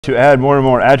to add more and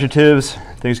more adjectives,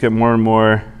 things get more and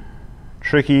more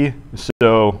tricky.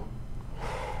 So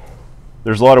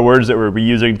there's a lot of words that we're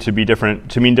using to mean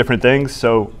different things.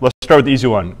 So let's start with the easy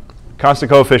one. Constant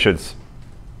coefficients.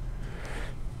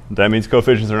 That means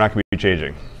coefficients are not going to be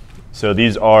changing. So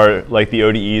these are like the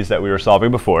ODEs that we were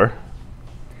solving before.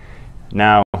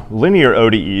 Now, linear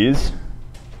ODEs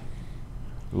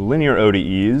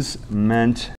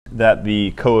meant that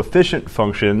the coefficient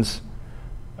functions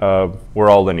were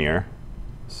all linear.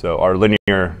 So our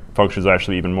linear functions are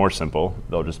actually even more simple.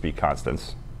 They'll just be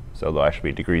constants. So they'll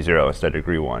actually be degree 0 instead of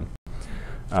degree 1.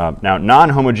 Now,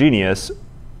 non-homogeneous,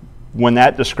 when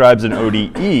that describes an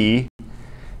ODE,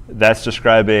 that's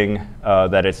describing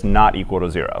that it's not equal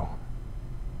to 0.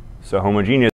 So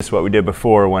homogeneous is what we did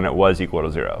before when it was equal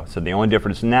to 0. So the only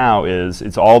difference now is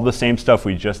it's all the same stuff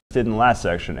we just did in the last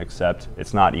section, except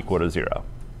it's not equal to 0.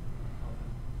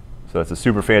 So that's a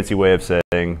super fancy way of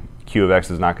saying q of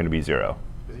x is not going to be 0.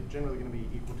 Is it generally going to be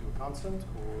equal to a constant,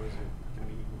 or is it going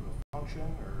to be equal to a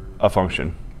function? A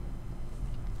function.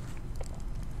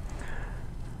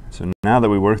 So now that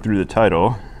we worked through the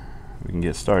title, we can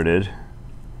get started.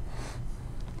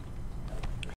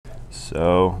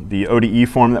 So the ODE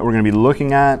form that we're going to be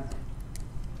looking at,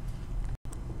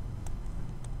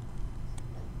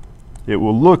 it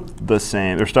will look the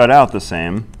same, or start out the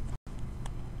same.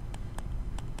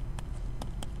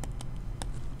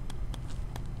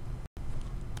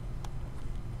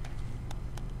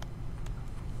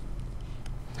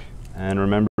 And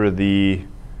remember the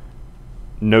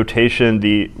notation,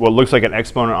 what looks like an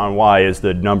exponent on y is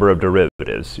the number of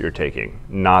derivatives you're taking,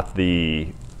 not the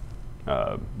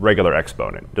regular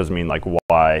exponent. It doesn't mean like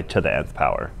y to the nth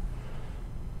power.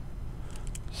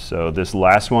 So this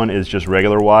last one is just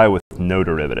regular y with no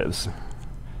derivatives.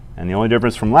 And the only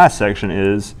difference from last section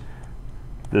is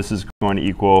this is going to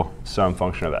equal some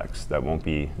function of x. That won't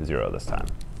be 0 this time.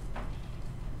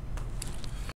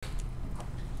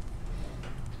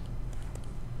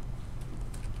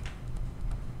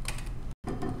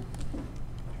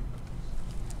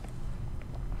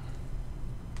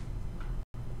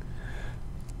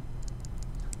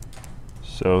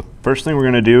 So first thing we're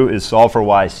going to do is solve for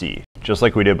yc, just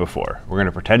like we did before. We're going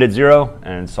to pretend it's 0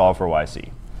 and solve for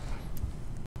yc.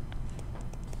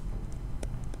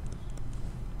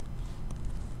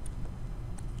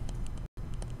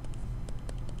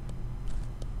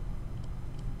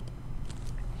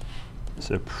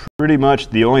 So pretty much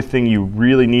the only thing you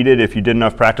really needed, if you did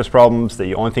enough practice problems,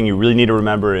 the only thing you really need to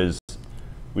remember is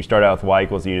we start out with y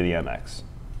equals e to the mx.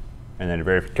 And then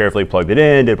very carefully plugged it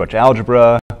in, did a bunch of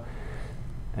algebra,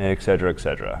 et cetera, et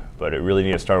cetera. But it really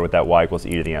needs to start with that y equals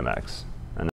e to the mx.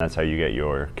 And that's how you get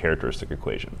your characteristic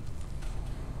equation.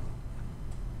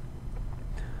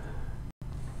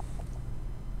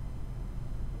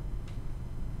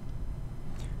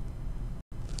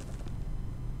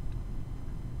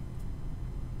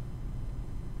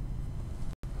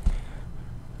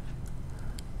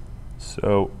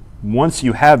 So once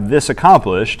you have this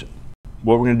accomplished,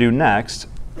 what we're going to do next,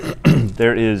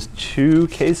 there is two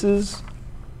cases.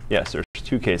 Yes, there's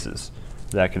two cases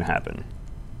that can happen.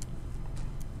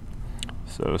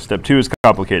 So step 2 is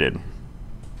complicated.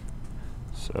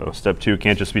 So step 2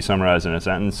 can't just be summarized in a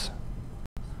sentence.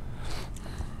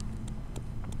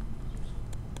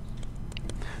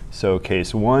 So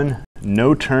case 1,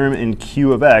 no term in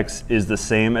q of x is the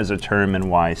same as a term in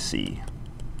yc.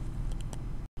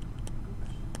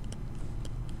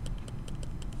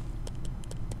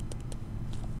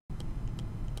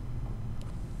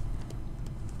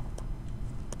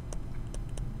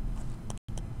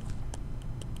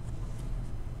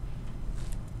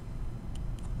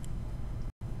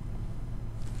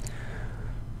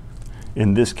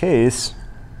 In this case,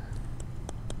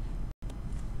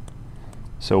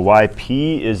 so yp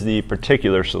is the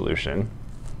particular solution.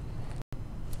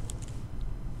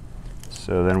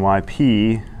 So then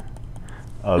yp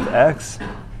of x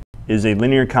is a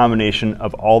linear combination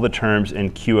of all the terms in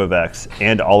q of x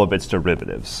and all of its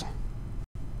derivatives.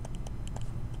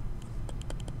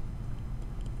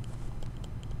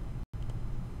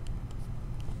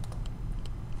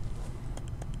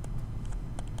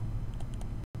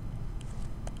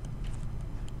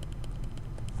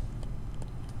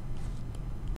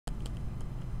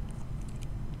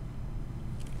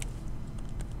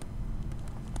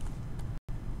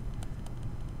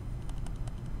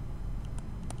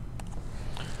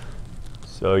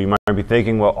 So you might be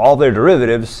thinking, well, all their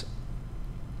derivatives,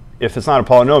 if it's not a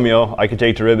polynomial, I could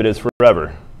take derivatives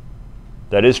forever.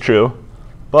 That is true.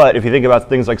 But if you think about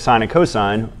things like sine and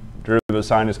cosine, derivative of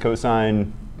sine is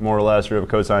cosine, more or less, derivative of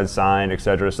cosine is sine, et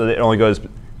cetera. So it only goes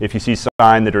If you see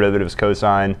sine, the derivative is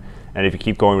cosine. And if you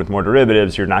keep going with more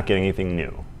derivatives, you're not getting anything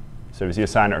new. So if you see a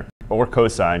sine or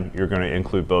cosine, you're going to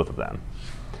include both of them.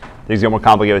 Things get more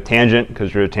complicated with tangent,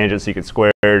 because derivative tangent secant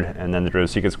squared, and then the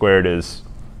derivative secant squared is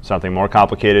something more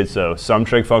complicated. So some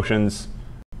trig functions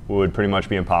would pretty much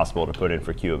be impossible to put in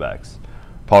for q of x.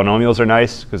 Polynomials are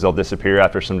nice, because they'll disappear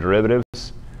after some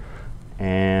derivatives.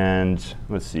 And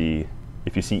let's see,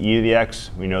 if you see e to the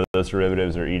x, we know those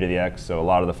derivatives are e to the x. So a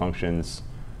lot of the functions,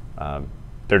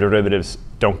 their derivatives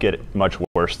don't get much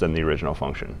worse than the original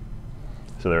function.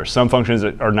 So there are some functions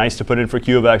that are nice to put in for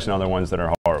q of x and other ones that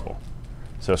are horrible.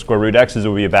 So square root x's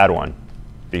will be a bad one,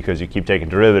 because you keep taking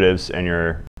derivatives and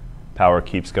your power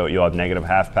keeps going. You'll have negative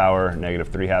half power, negative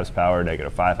 3/2 power,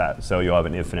 negative 5/2. So you'll have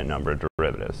an infinite number of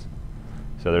derivatives.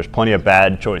 So there's plenty of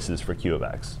bad choices for q of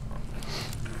x.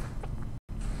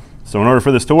 So in order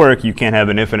for this to work, you can't have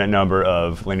an infinite number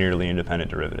of linearly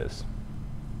independent derivatives.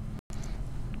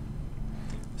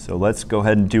 So let's go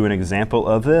ahead and do an example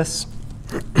of this.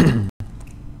 So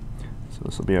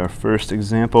this will be our first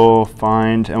example.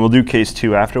 Find, and we'll do case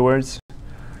 2 afterwards.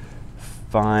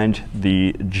 Find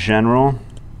the general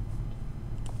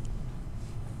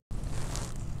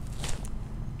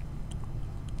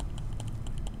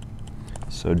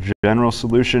So general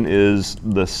solution is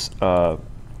this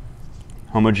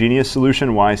homogeneous solution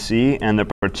yc and the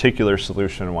particular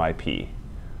solution yp.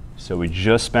 So we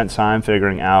just spent time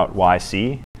figuring out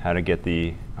yc, how to get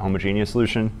the homogeneous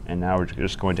solution, and now we're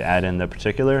just going to add in the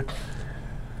particular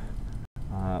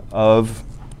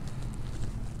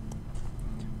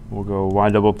we'll go y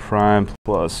double prime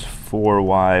plus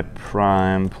 4y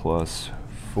prime plus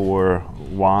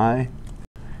 4y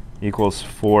equals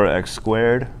 4x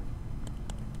squared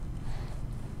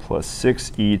plus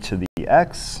 6e to the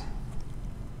x.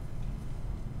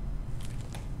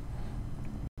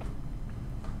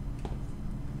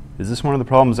 Is this one of the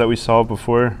problems that we solved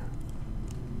before?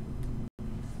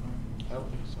 I don't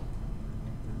think so.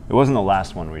 It wasn't the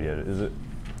last one we did, is it?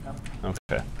 No.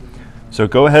 Okay. So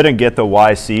go ahead and get the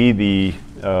yc, the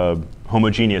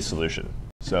homogeneous solution.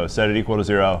 So set it equal to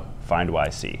 0, find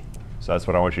yc. So that's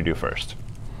what I want you to do first.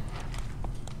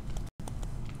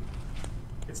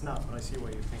 It's not, but I see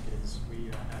what you think it is.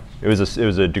 It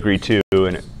was a degree 2,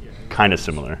 and it kind of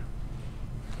similar.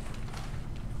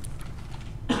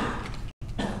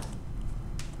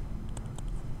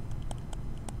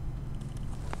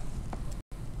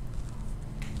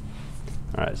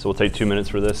 All right, so we'll take 2 minutes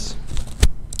for this.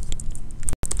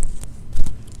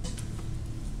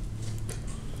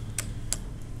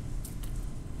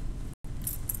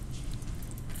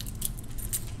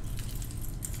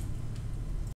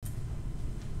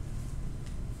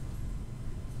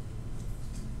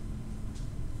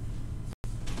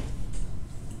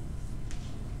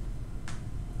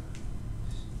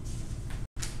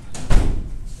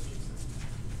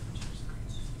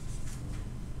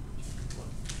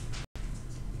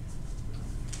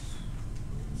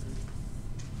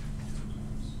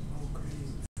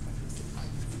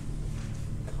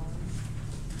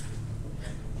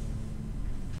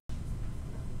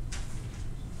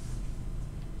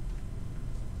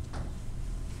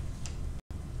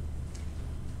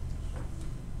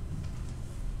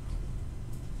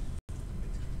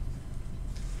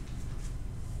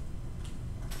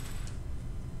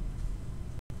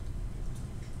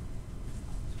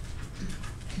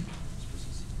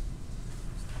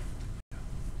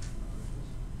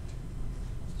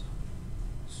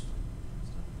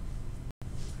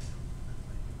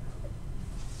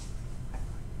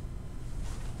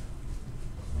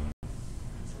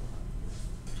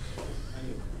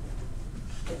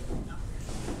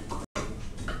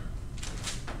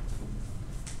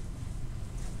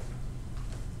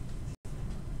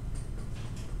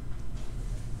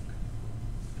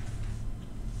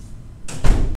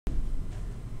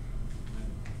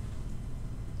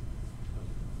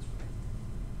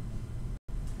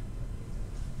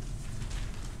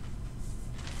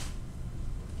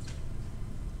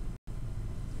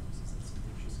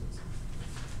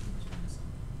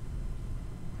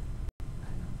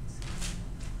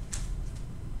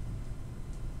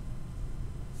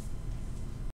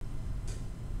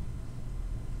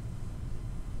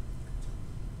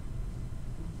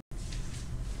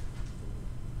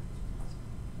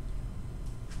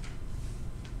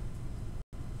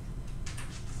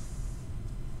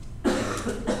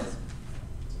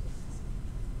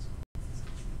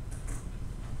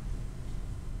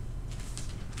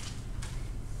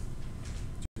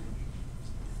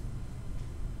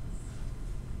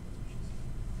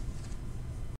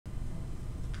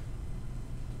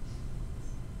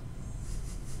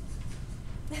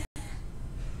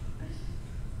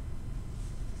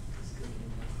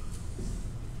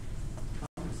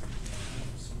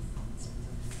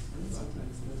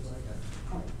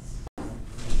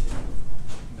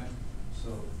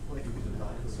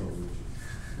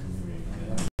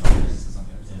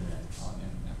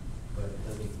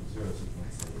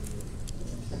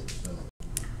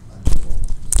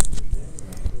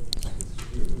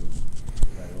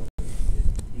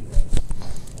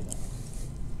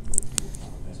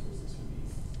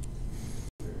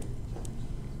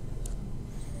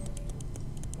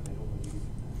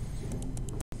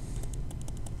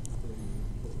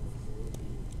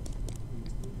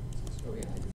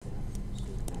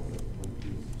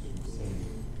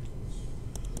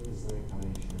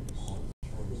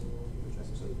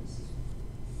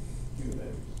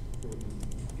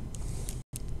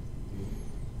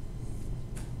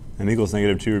 m equals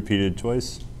 -2 repeated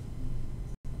twice.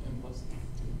 M plus 2.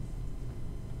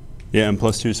 Yeah, m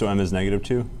plus 2, so m is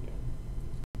 -2.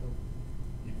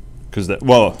 Because that,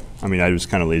 well, I mean, I was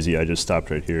kind of lazy. I just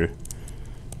stopped right here.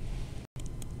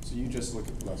 So you just look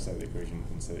at the left side of the equation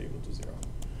and set it equal to 0.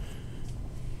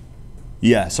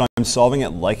 Yeah, so I'm solving it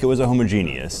like it was a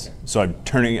homogeneous. Okay. So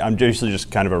I'm basically just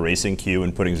kind of erasing q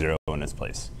and putting 0 in its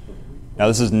place. Now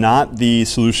this is not the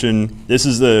solution, this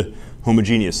is the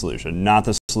homogeneous solution, not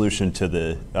the solution to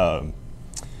the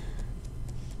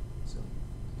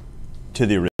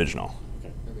original.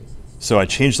 Okay. So I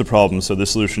changed the problem, so this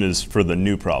solution is for the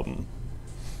new problem.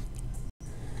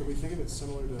 Could we think of it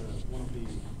similar to one of the,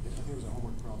 I think it was a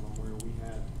homework problem where we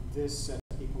had this set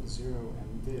equal to 0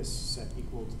 and this set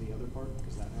equal to the other part?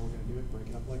 Is that how we're going to do it? Break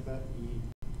it up like that? E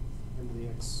m to the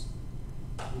x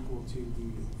equal to the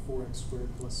 4x squared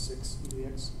plus 6 e to the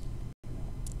x?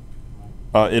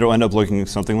 It'll end up looking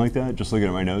something like that, just looking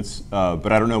at my notes.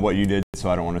 But I don't know what you did, so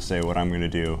I don't want to say what I'm going to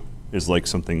do is like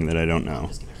something that I don't know. I'm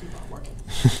just going to keep on working.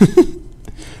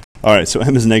 All right, so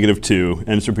m is -2,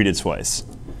 and it's repeated twice.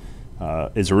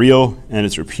 It's real, and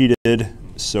it's repeated,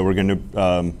 so we're going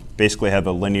to basically have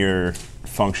a linear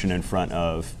function in front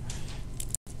of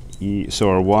e. So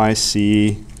our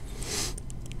yc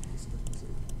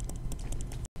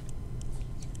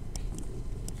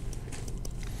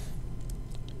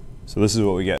so this is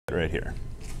what we get right here.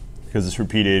 Because it's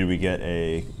repeated, we get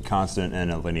a constant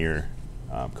and a linear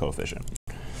coefficient.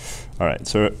 All right,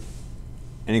 so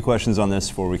any questions on this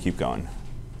before we keep going?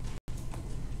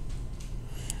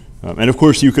 And of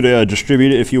course, you could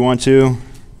distribute it if you want to,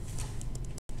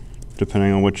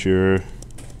 depending on what your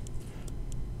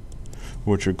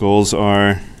goals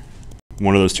are.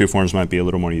 One of those two forms might be a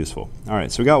little more useful. All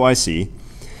right, so we got yc.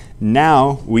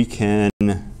 Now we can,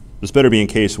 this better be in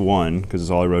case 1, because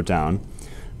it's all I wrote down.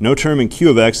 No term in q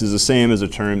of x is the same as a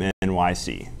term in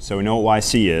yc. So we know what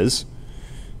yc is.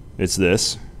 It's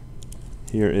this.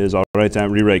 Here is, I'll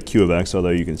rewrite q of x, although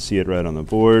you can see it right on the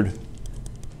board.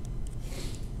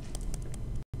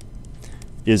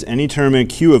 Is any term in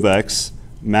q of x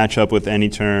match up with any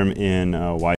term in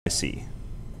yc?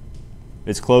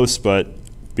 It's close, but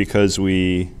because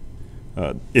we,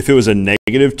 if it was a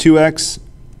 -2x,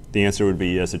 the answer would be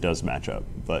yes, it does match up.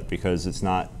 But because it's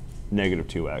not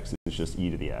 -2x, it's just e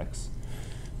to the x.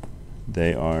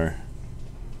 They are,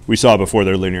 we saw before,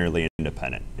 they're linearly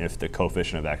independent if the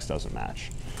coefficient of x doesn't match.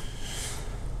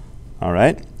 All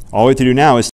right, all we have to do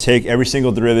now is take every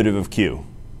single derivative of q.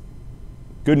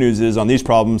 Good news is on these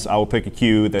problems, I will pick a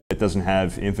q that doesn't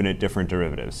have infinite different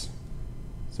derivatives.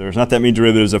 So there's not that many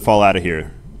derivatives that fall out of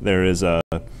here. There is the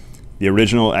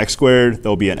original x squared,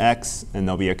 there'll be an x, and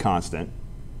there'll be a constant.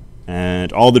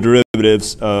 And all the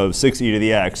derivatives of 6e to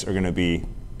the x are going to be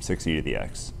 6e to the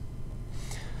x.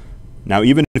 Now,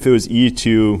 even if it was e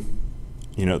to,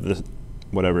 the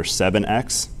whatever,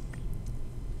 7x,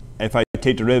 if I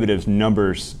take derivatives,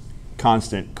 numbers,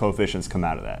 constant coefficients come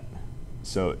out of that.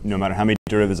 So no matter how many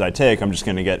derivatives I take, I'm just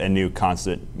going to get a new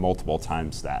constant multiple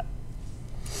times that.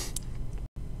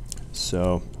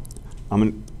 So I'm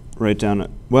going to write down,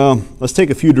 well, let's take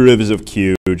a few derivatives of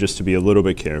q just to be a little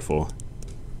bit careful,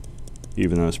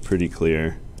 even though it's pretty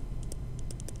clear.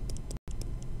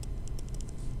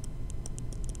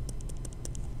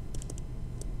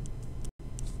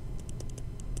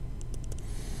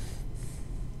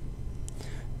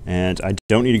 And I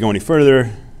don't need to go any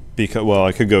further because, well,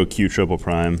 I could go q triple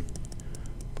prime,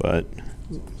 but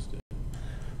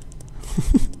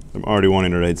I'm already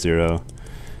wanting to write 0.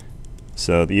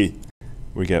 So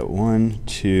we get 1,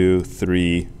 2,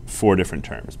 3, 4 different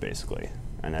terms, basically.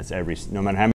 And that's no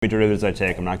matter how many derivatives I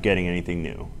take, I'm not getting anything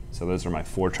new. So those are my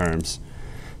 4 terms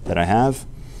that I have.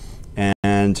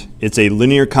 And it's a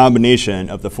linear combination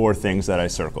of the 4 things that I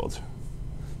circled.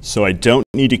 So I don't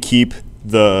need to keep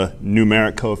the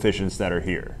numeric coefficients that are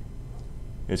here.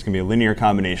 It's going to be a linear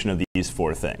combination of these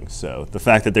 4 things. So the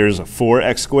fact that there's a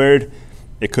 4x squared,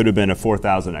 it could have been a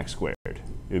 4000x squared.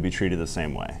 It would be treated the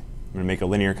same way. I'm going to make a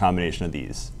linear combination of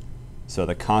these. So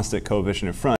the constant coefficient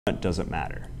in front doesn't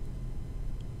matter.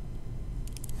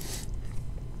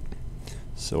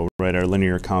 So we'll write our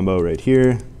linear combo right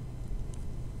here.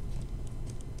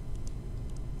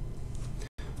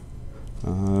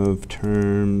 Of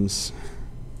terms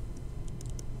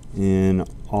in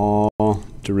all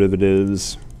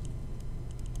derivatives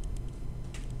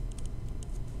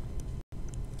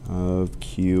of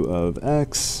q of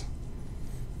x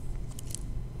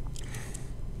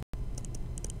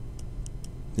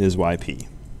is yp.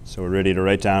 So we're ready to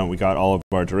write down, we got all of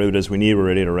our derivatives we need, we're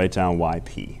ready to write down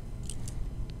yp.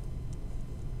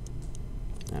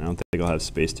 I don't think I'll have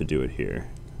space to do it here,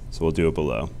 so we'll do it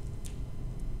below.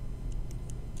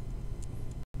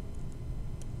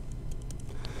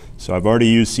 So I've already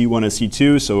used C1 as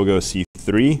C2, so we'll go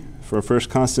C3 for our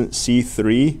first constant,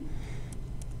 C3.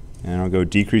 And I'll go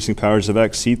decreasing powers of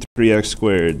x, C3x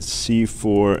squared,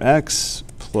 C4x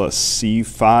plus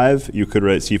C5. You could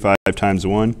write C5 times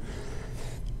 1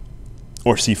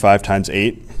 or C5 times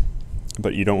 8,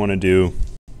 but you don't want to do,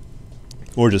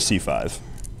 or just C5.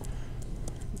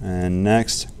 And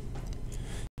next,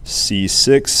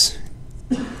 C6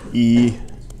 e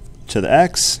to the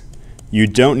x. You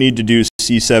don't need to do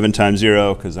C7 times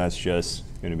 0 because that's just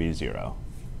going to be 0.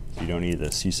 So you don't need the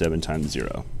C7 times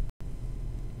 0.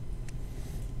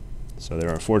 So there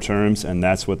are 4 terms, and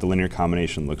that's what the linear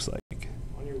combination looks like.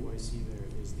 On your YC there,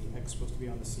 is the x supposed to be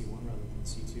on the C1 rather than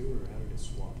C2, or how did it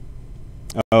swap?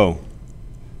 Oh,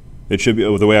 it should be,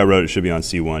 the way I wrote it should be on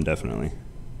C1, definitely.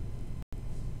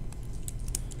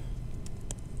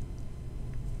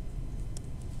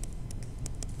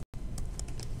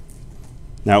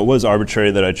 Now, it was arbitrary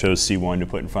that I chose C1 to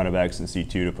put in front of x and C2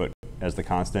 to put as the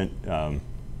constant.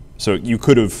 So you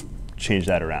could have changed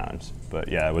that around, but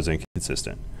yeah, it was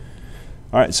inconsistent.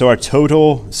 All right, so our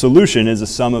total solution is the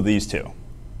sum of these two.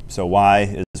 So y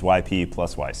is yp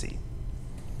plus yc.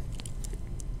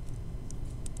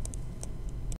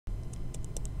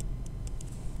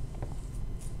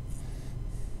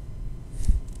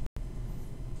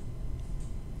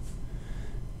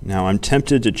 Now, I'm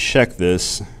tempted to check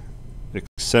this,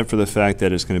 except for the fact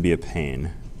that it's going to be a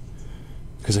pain,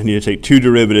 because I need to take 2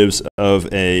 derivatives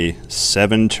of a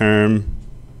 7-term,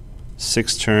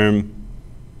 6-term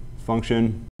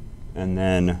function, and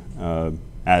then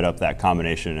add up that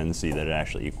combination and see that it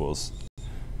actually equals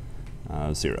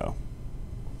 0.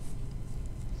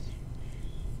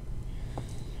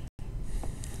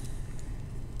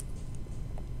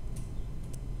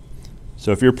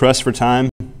 So if you're pressed for time,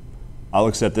 I'll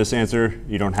accept this answer.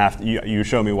 You don't have to, you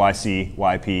show me YC,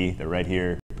 YP, they're right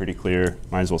here, pretty clear.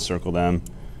 Might as well circle them.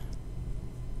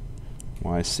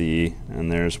 YC,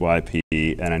 and there's YP,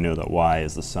 and I know that Y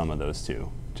is the sum of those two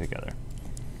together.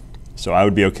 So I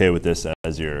would be okay with this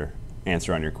as your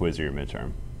answer on your quiz or your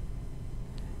midterm.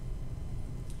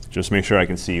 Just make sure I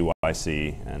can see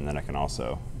YC, and then I can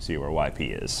also see where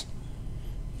YP is.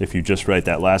 If you just write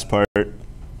that last part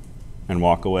and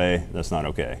walk away, that's not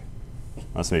okay.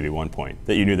 That's maybe 1 point,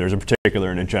 that you knew there was a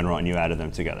particular and a general and you added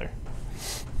them together.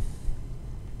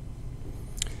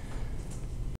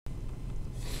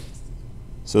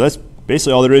 So that's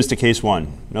basically all there is to case 1.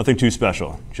 Nothing too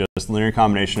special, just linear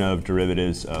combination of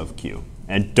derivatives of q.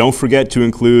 And don't forget to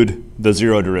include the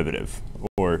 0 derivative,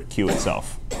 or q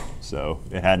itself. So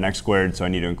it had an x squared, so I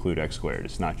need to include x squared.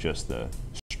 It's not just the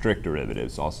strict derivative,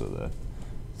 it's also the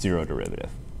 0 derivative.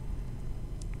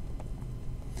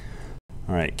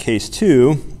 All right, case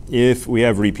 2, if we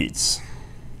have repeats.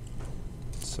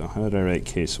 So how did I write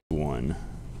case 1?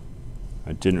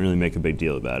 I didn't really make a big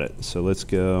deal about it. So let's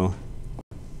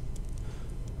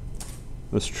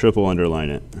triple underline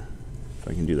it, if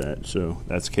I can do that. So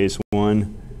that's case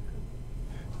 1.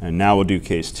 And now we'll do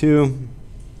case 2.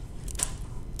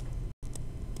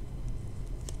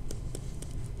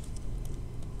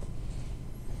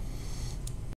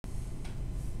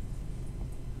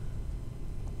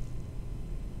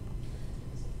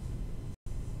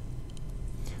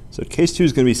 So case 2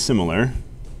 is going to be similar.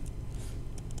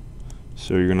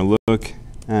 So you're going to look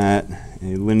at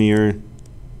a linear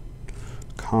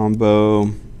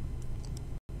combo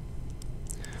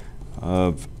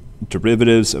of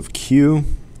derivatives of q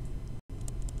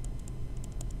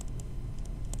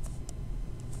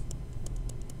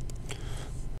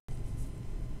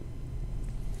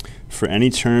for any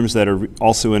terms that are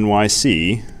also in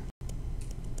YC.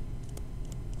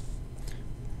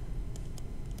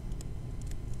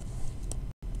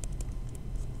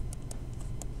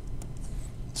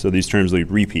 So these terms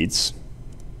lead repeats.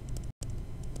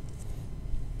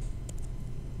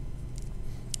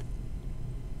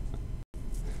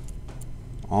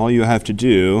 All you have to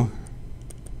do,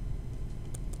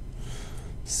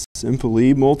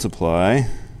 simply multiply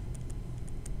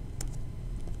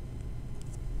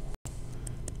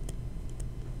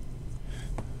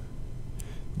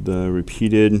the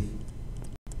repeated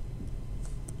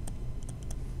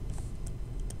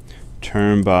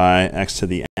term by x to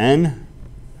the n,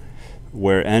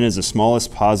 where n is the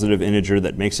smallest positive integer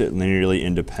that makes it linearly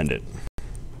independent.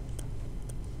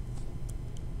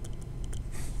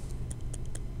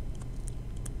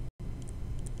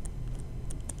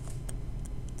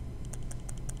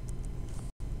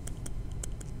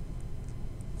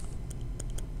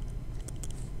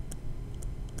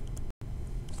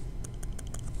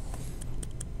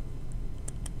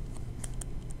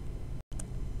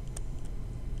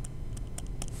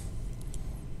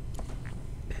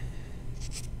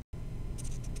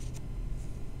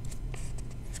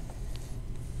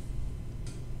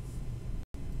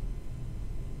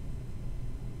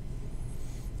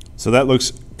 So that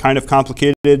looks kind of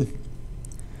complicated.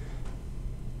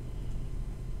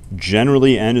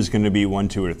 Generally, n is going to be 1,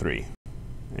 2, or 3.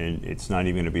 And it's not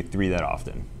even going to be 3 that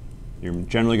often. You're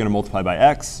generally going to multiply by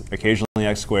x, occasionally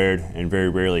x squared, and very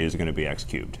rarely is it going to be x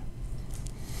cubed.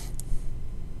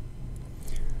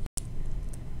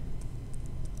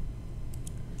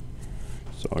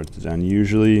 So I'll write it down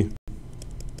usually.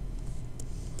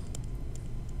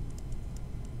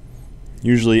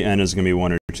 Usually n is going to be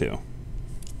 1 or 2.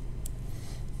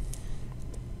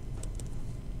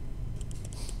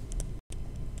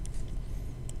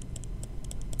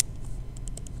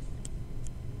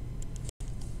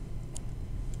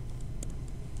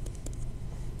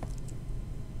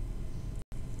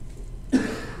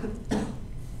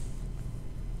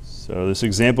 So this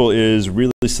example is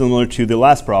really similar to the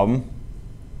last problem.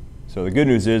 So the good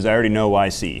news is I already know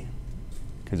YC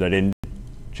because I didn't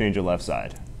change the left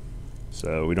side.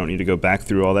 So we don't need to go back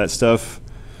through all that stuff.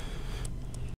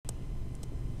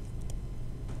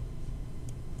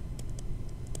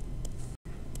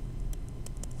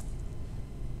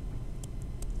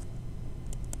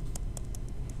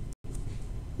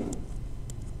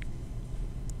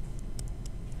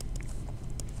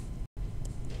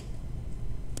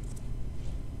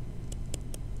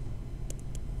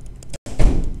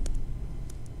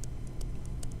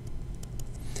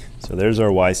 So there's our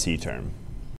YC term.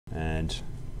 And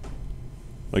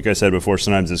like I said before,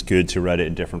 sometimes it's good to write it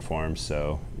in different forms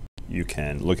so you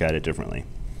can look at it differently.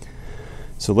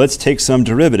 So let's take some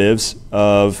derivatives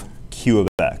of q of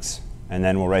x. And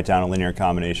then we'll write down a linear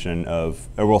combination of,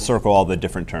 or we'll circle all the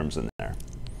different terms in there.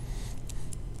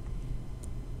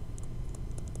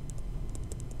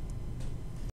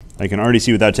 I can already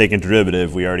see without taking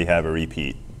derivative, we already have a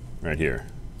repeat right here.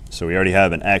 So we already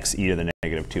have an x e to the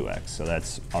negative 2x. So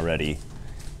that's already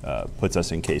puts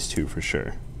us in case 2 for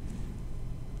sure.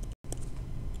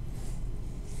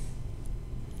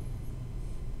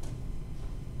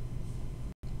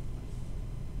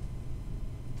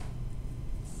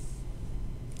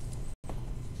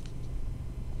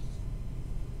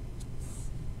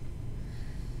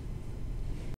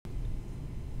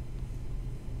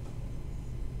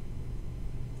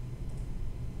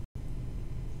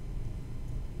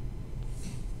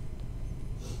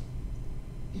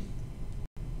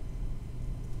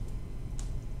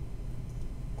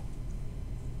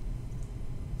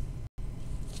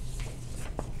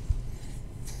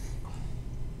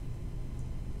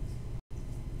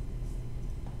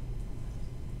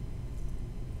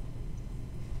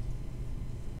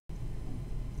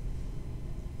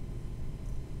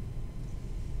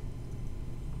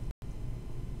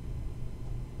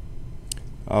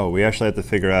 Oh, we actually have to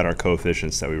figure out our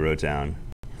coefficients that we wrote down.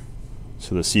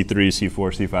 So the C3,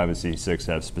 C4, C5, and C6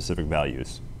 have specific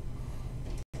values.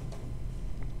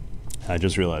 I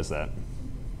just realized that.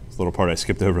 It's a little part I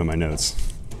skipped over in my notes.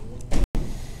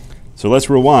 So let's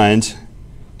rewind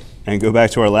and go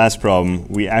back to our last problem.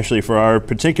 We actually, for our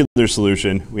particular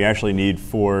solution, we actually need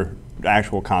 4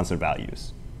 actual constant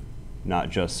values, not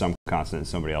just some constant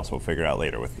somebody else will figure out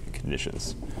later with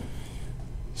conditions.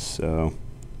 So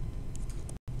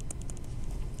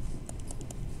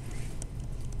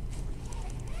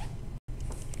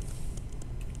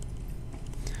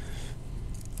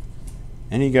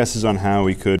any guesses on how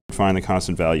we could find the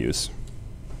constant values?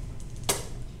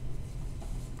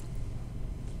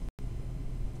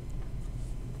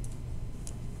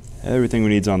 Everything we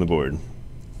need is on the board.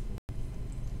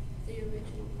 The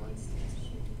original constants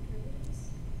should be derivatives.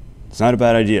 It's not a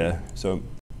bad idea. So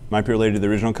might be related to the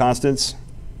original constants.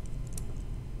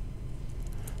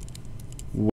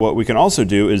 What we can also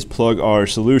do is plug our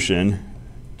solution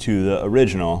to the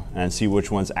original and see which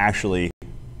ones actually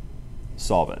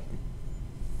solve it.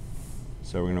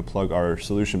 So we're going to plug our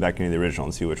solution back into the original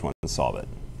and see which ones solve it.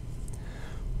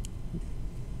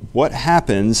 What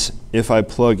happens if I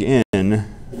plug in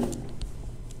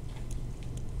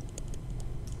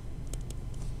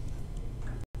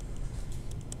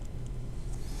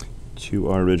to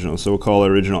our original? So we'll call our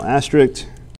original asterisk.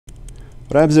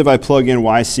 What happens if I plug in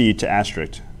YC to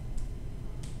asterisk?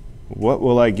 What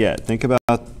will I get? Think about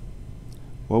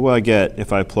what will I get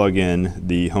if I plug in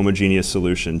the homogeneous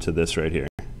solution to this right here.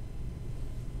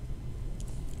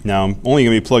 Now I'm only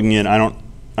going to be plugging in, I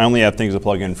only have things to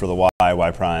plug in for the y,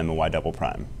 y prime, and y double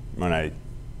prime when I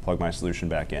plug my solution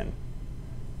back in.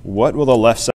 What will the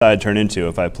left side turn into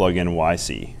if I plug in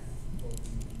YC?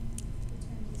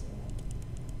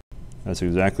 That's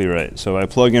exactly right. So I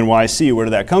plug in YC, where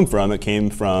did that come from? It came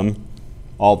from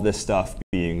all this stuff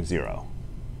being 0.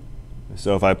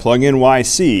 So if I plug in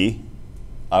YC,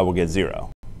 I will get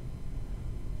 0.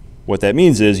 What that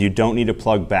means is you don't need to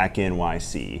plug back in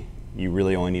YC. you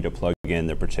really only need to plug in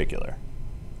the particular.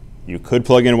 You could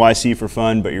plug in YC for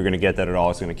fun, but you're going to get that it all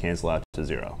is going to cancel out to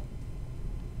 0.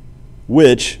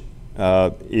 Which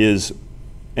is,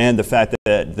 and the fact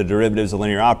that the derivative is a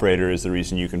linear operator is the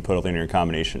reason you can put a linear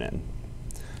combination in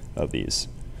of these.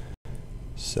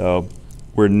 So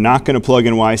we're not going to plug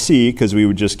in YC because we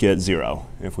would just get 0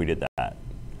 if we did that.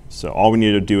 So all we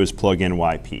need to do is plug in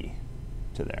YP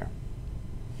to there.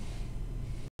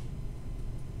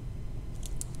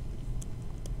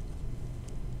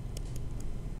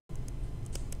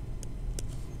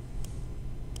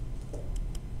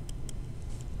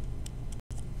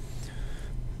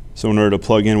 So in order to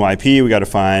plug in YP, we got to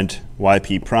find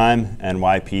YP prime and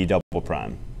YP double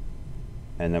prime,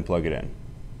 and then plug it in.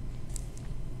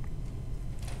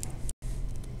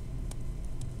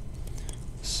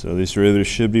 So these derivatives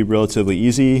should be relatively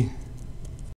easy.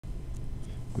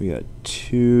 We got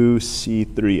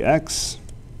 2c3x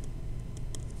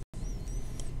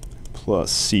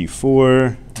plus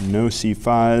c4, no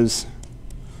c5s,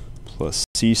 plus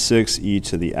c6e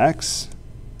to the x.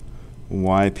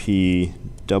 YP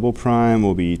double prime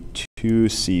will be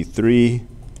 2c3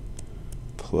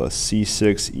 plus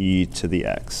c6e to the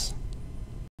x.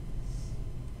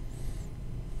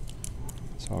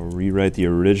 So I'll rewrite the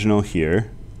original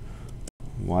here.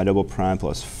 Y double prime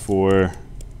plus 4y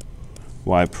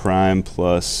prime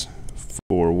plus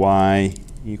 4y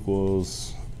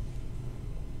equals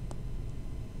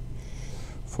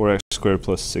 4x squared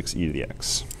plus 6e to the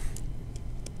x.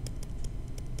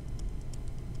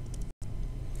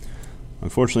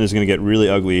 Unfortunately, it's going to get really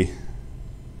ugly.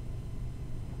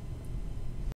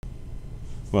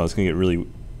 Well, it's going to get really,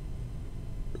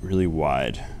 really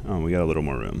wide. Oh, we got a little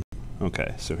more room.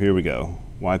 Okay, so here we go.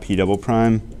 YP double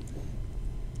prime,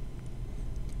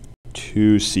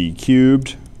 2c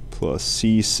cubed plus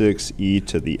c6e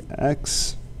to the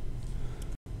x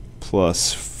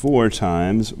plus 4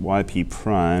 times YP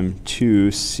prime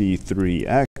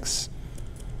 2c3x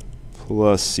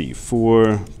plus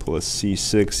c4 plus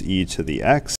c6e to the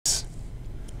x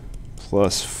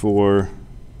plus 4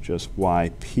 just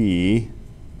yp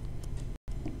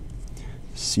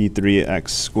c3x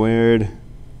squared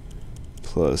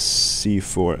plus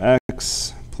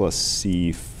c4x plus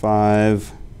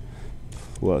c5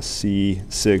 plus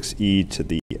c6e to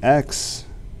the x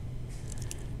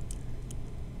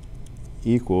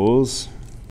equals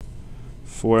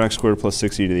 4x squared plus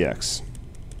 6e to the x.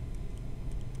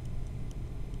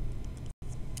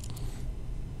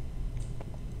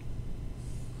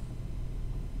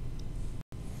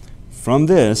 From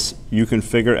this, you can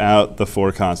figure out the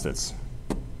 4 constants.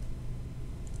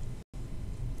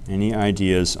 Any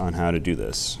ideas on how to do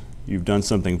this? You've done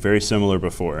something very similar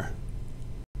before.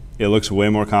 It looks way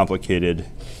more complicated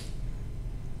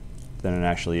than it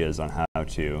actually is on how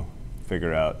to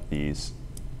figure out these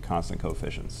constant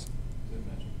coefficients.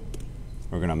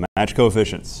 We're going to match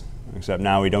coefficients, except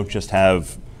now we don't just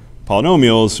have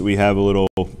polynomials, we have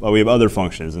we have other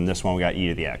functions. In this one, we got e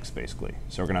to the x, basically.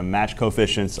 So we're going to match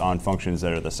coefficients on functions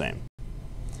that are the same.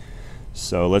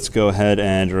 So let's go ahead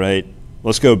and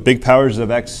let's go big powers of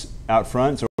x out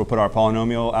front. So we'll put our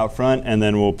polynomial out front, and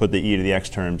then we'll put the e to the x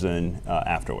terms in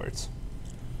afterwards.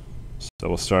 So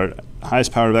we'll start,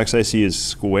 highest power of x I see is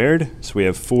squared. So we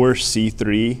have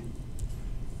 4c3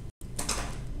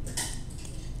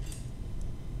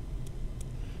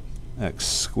 x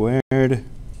squared.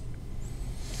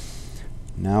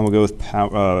 Now we'll go with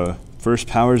first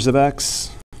powers of x,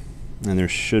 and there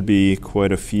should be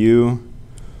quite a few.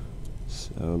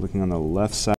 So looking on the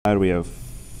left side, we have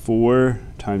 4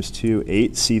 times 2,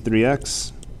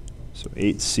 8c3x. So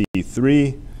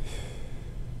 8c3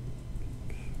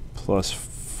 plus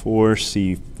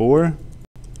 4c4.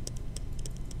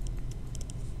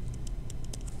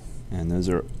 And those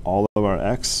are all of our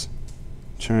x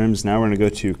terms. Now we're going to go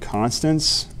to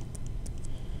constants.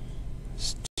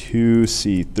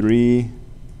 2c3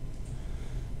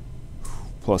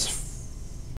 plus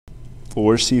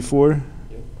 4c4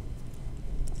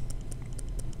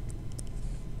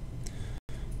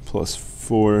 plus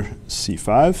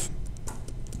 4c5.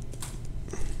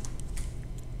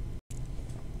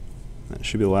 That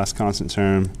should be the last constant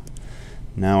term.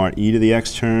 Now our e to the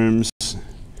x terms,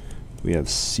 we have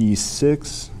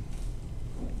c6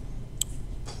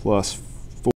 plus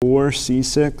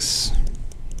 4c6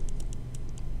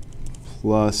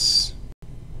 plus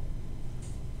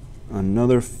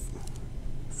another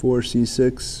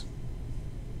 4c6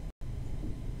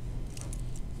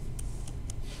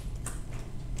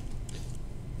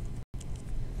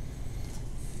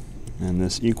 and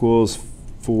this equals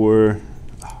 4x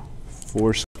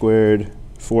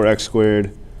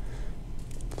squared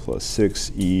plus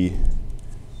 6e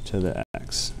to the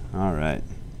x. All right.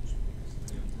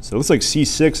 So it looks like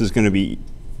C6 is going to be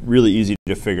really easy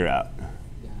to figure out.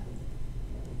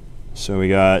 So we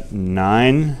got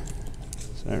 9,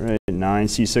 is that right? 9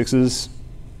 C6s.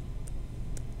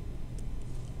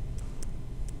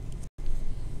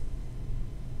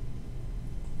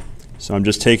 So I'm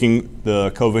just taking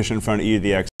the coefficient in front of e to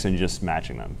the x and just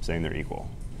matching them, saying they're equal.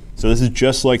 So this is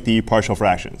just like the partial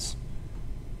fractions,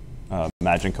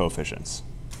 matching coefficients.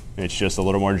 It's just a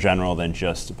little more general than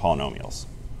just polynomials.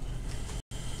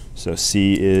 So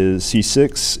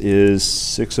C6 is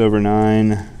 6 over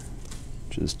 9,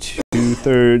 which is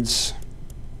 2/3.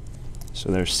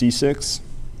 So there's C6.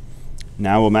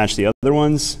 Now we'll match the other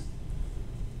ones.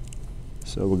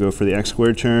 So we'll go for the x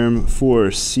squared term.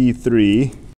 For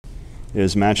C3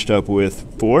 is matched up with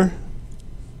 4.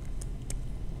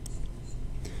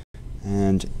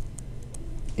 And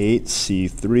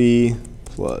 8C3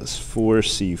 plus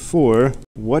 4C4.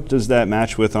 What does that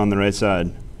match with on the right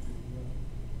side?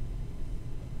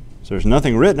 So there's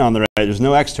nothing written on the right. There's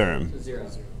no x term. 0.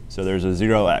 So there's a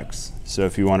 0x. So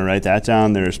if you want to write that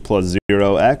down, there's plus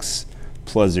 0x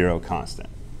plus 0 constant.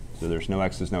 So there's no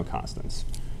x's, no constants.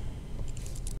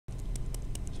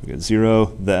 So we get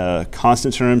 0. The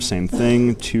constant term, same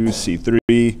thing,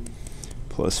 2C3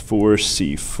 plus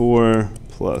 4C4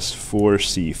 plus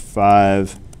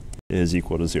 4C5 is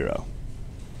equal to 0.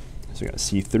 So we got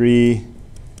C3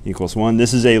 equals 1.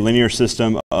 This is a linear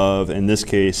system of, in this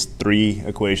case, 3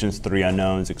 equations, 3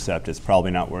 unknowns, except it's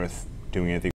probably not worth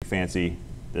doing anything fancy.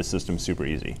 This system's super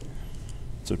easy.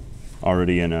 It's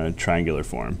already in a triangular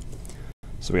form.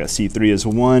 So we got C3 is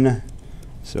 1.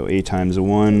 So a times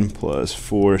 1 plus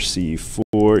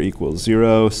 4C4 equals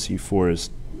 0. C4 is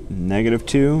negative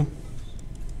 2.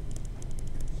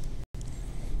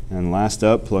 And last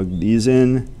up, plug these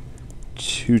in.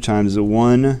 2 times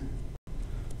 1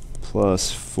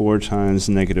 plus 4 times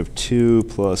negative 2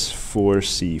 plus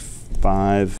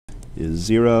 4C5 is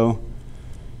 0.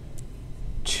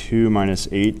 2 minus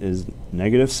 8 is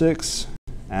negative 6.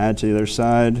 Add to the other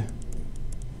side.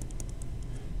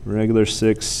 Regular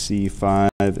 6, C5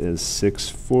 is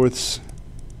 6/4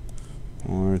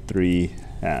 or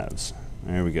 3/2.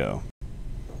 There we go.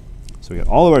 So we got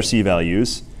all of our C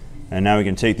values, and now we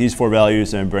can take these 4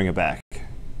 values and bring it back.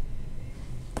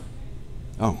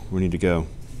 Oh, we need to go.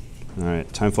 All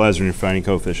right, time flies when you're finding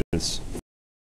coefficients.